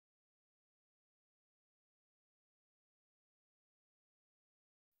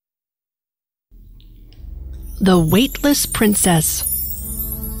The Weightless Princess.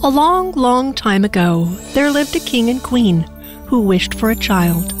 A long, long time ago, there lived a king and queen who wished for a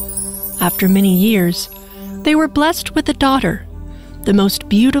child. After many years, they were blessed with a daughter, the most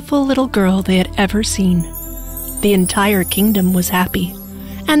beautiful little girl they had ever seen. The entire kingdom was happy,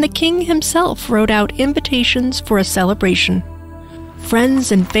 and the king himself wrote out invitations for a celebration.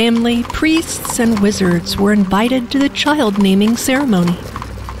 Friends and family, priests and wizards were invited to the child-naming ceremony.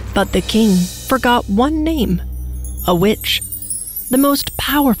 But the king forgot one name, a witch, the most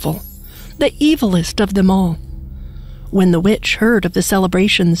powerful, the evilest of them all. When the witch heard of the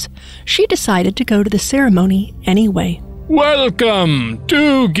celebrations, she decided to go to the ceremony anyway. Welcome!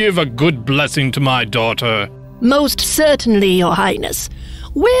 Do give a good blessing to my daughter. Most certainly, Your Highness.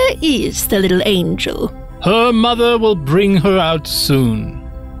 Where is the little angel? Her mother will bring her out soon.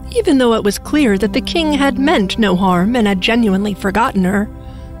 Even though it was clear that the king had meant no harm and had genuinely forgotten her,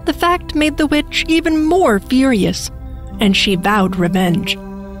 the fact made the witch even more furious, and she vowed revenge.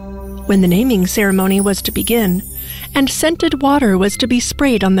 When the naming ceremony was to begin, and scented water was to be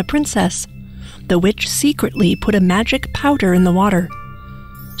sprayed on the princess, the witch secretly put a magic powder in the water.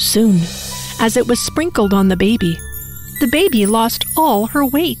 Soon, as it was sprinkled on the baby lost all her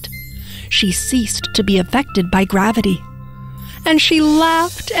weight. She ceased to be affected by gravity, and she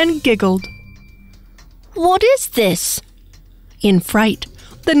laughed and giggled. "What is this?" In fright,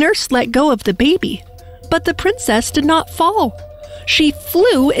 the nurse let go of the baby, but the princess did not fall. She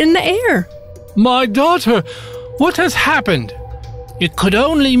flew in the air. My daughter, what has happened? It could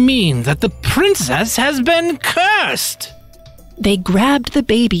only mean that the princess has been cursed. They grabbed the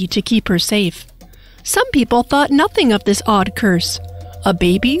baby to keep her safe. Some people thought nothing of this odd curse, a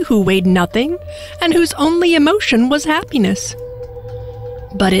baby who weighed nothing and whose only emotion was happiness.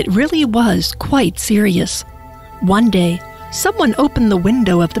 But it really was quite serious. One day, someone opened the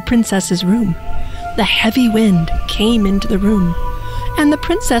window of the princess's room. The heavy wind came into the room, and the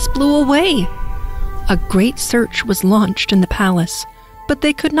princess blew away. A great search was launched in the palace, but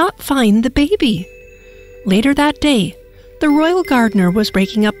they could not find the baby. Later that day, the royal gardener was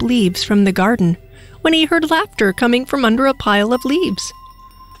raking up leaves from the garden when he heard laughter coming from under a pile of leaves.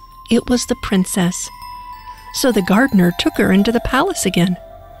 It was the princess. So the gardener took her into the palace again.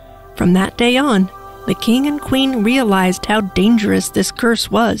 From that day on, the king and queen realized how dangerous this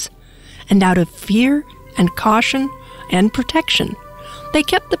curse was, and out of fear and caution and protection, they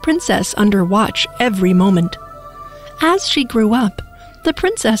kept the princess under watch every moment. As she grew up, the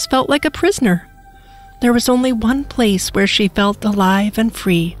princess felt like a prisoner. There was only one place where she felt alive and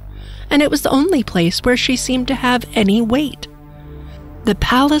free, and it was the only place where she seemed to have any weight. The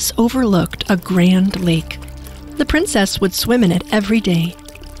palace overlooked a grand lake. The princess would swim in it every day.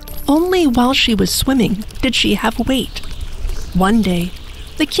 Only while she was swimming did she have weight. One day,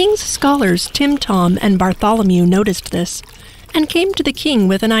 the king's scholars Tim Tom and Bartholomew noticed this and came to the king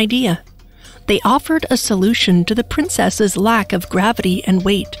with an idea. They offered a solution to the princess's lack of gravity and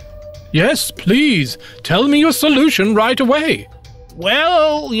weight. Yes, please, tell me your solution right away.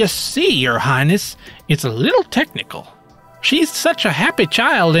 Well, you see, Your Highness, it's a little technical. She's such a happy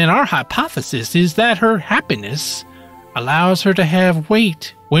child, and our hypothesis is that her happiness allows her to have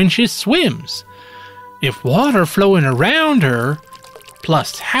weight when she swims. If water flowing around her,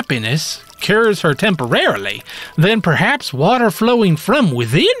 plus happiness, cures her temporarily, then perhaps water flowing from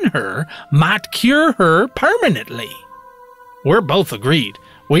within her might cure her permanently. We're both agreed.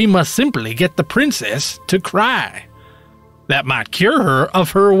 We must simply get the princess to cry. That might cure her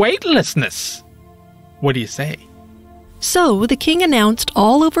of her weightlessness. What do you say? So the king announced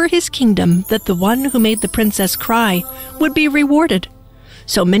all over his kingdom that the one who made the princess cry would be rewarded.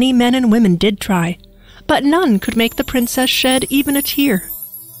 So many men and women did try, but none could make the princess shed even a tear.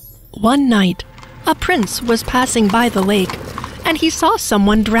 One night, a prince was passing by the lake, and he saw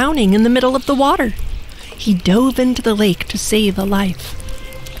someone drowning in the middle of the water. He dove into the lake to save a life.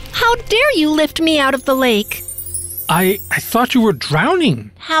 "How dare you lift me out of the lake?" I thought you were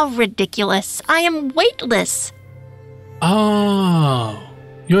drowning. "How ridiculous. I am weightless." Oh,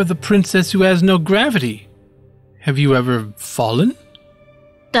 you're the princess who has no gravity. Have you ever fallen?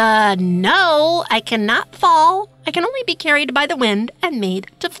 No, I cannot fall. I can only be carried by the wind and made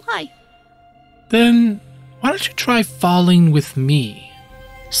to fly. Then why don't you try falling with me?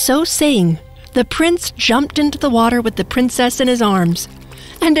 So saying, the prince jumped into the water with the princess in his arms,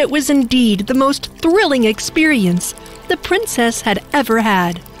 and it was indeed the most thrilling experience the princess had ever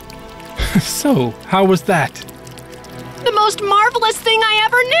had. So, how was that? The most marvelous thing I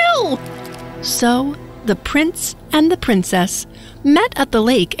ever knew! So, the prince and the princess met at the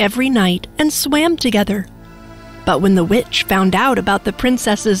lake every night and swam together. But when the witch found out about the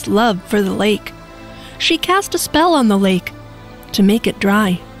princess's love for the lake, she cast a spell on the lake to make it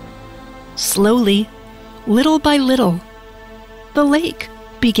dry. Slowly, little by little, the lake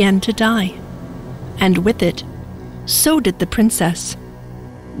began to die, and with it, so did the princess.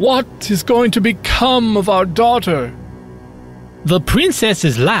 What is going to become of our daughter? The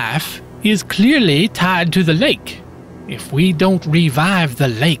princess's life is clearly tied to the lake. If we don't revive the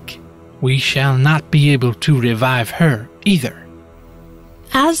lake, we shall not be able to revive her either.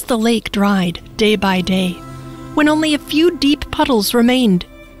 As the lake dried day by day, when only a few deep puddles remained,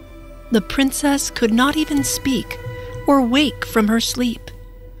 the princess could not even speak or wake from her sleep.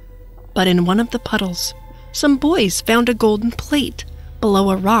 But in one of the puddles, some boys found a golden plate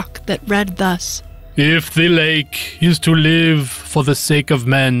below a rock that read thus: If the lake is to live for the sake of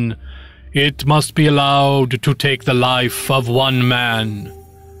men, it must be allowed to take the life of one man.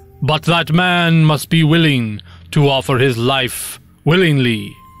 But that man must be willing to offer his life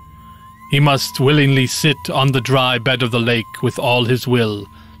willingly. He must willingly sit on the dry bed of the lake with all his will,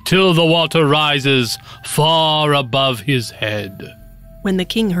 till the water rises far above his head. When the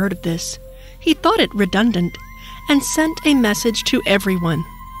king heard of this, he thought it redundant and sent a message to everyone.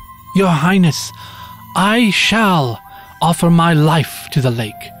 Your Highness, I shall offer my life to the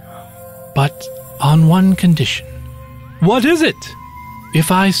lake, but on one condition. What is it? If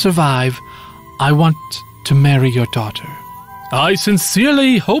I survive, I want to marry your daughter. I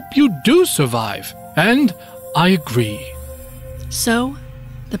sincerely hope you do survive, and I agree. So,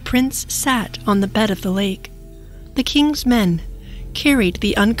 the prince sat on the bed of the lake. The king's men carried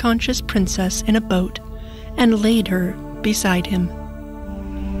the unconscious princess in a boat and laid her beside him.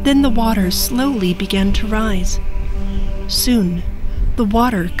 Then the water slowly began to rise. Soon, the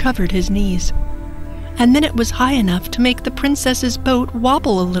water covered his knees, and then it was high enough to make the princess's boat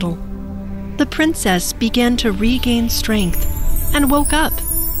wobble a little. The princess began to regain strength and woke up.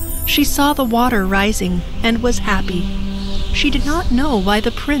 She saw the water rising and was happy. She did not know why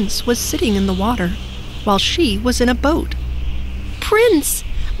the prince was sitting in the water while she was in a boat. "Prince,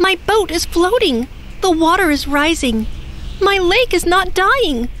 my boat is floating. The water is rising. My lake is not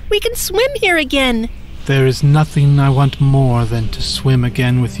dying. We can swim here again." There is nothing I want more than to swim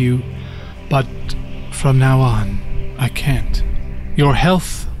again with you, but from now on, I can't. Your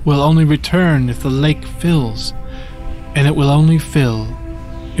health will only return if the lake fills, and it will only fill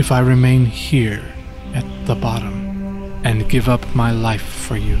if I remain here at the bottom and give up my life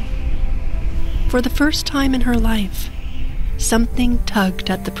for you. For the first time in her life, something tugged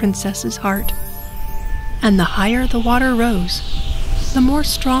at the princess's heart, and the higher the water rose, the more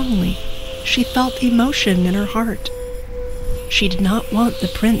strongly she felt emotion in her heart. She did not want the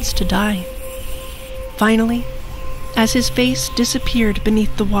prince to die. Finally, as his face disappeared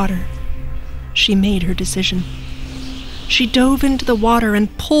beneath the water, she made her decision. She dove into the water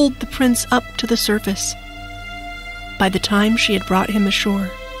and pulled the prince up to the surface. By the time she had brought him ashore,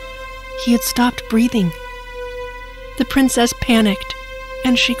 he had stopped breathing. The princess panicked,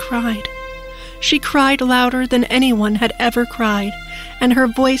 and she cried. She cried louder than anyone had ever cried, and her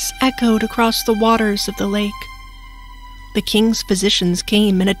voice echoed across the waters of the lake. The king's physicians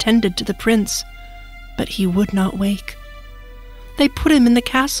came and attended to the prince, but he would not wake. They put him in the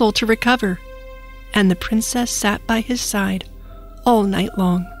castle to recover, and the princess sat by his side all night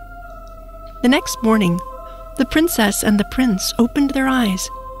long. The next morning, the princess and the prince opened their eyes,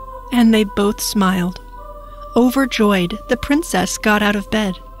 and they both smiled. Overjoyed, the princess got out of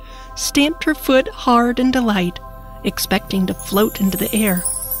bed, stamped her foot hard in delight, expecting to float into the air.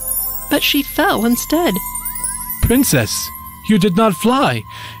 But she fell instead. Princess, you did not fly.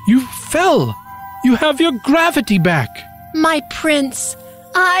 You fell. You have your gravity back. My prince,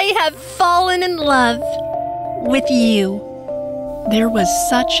 I have fallen in love with you. There was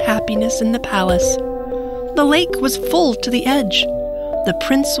such happiness in the palace. The lake was full to the edge. The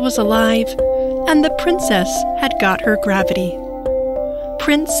prince was alive, and the princess had got her gravity.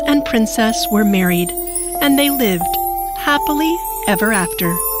 Prince and princess were married, and they lived happily ever after.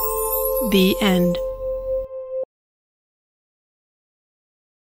 The end.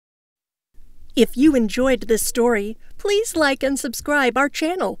 If you enjoyed this story, please like and subscribe our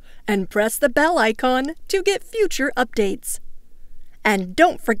channel and press the bell icon to get future updates. And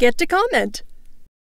don't forget to comment.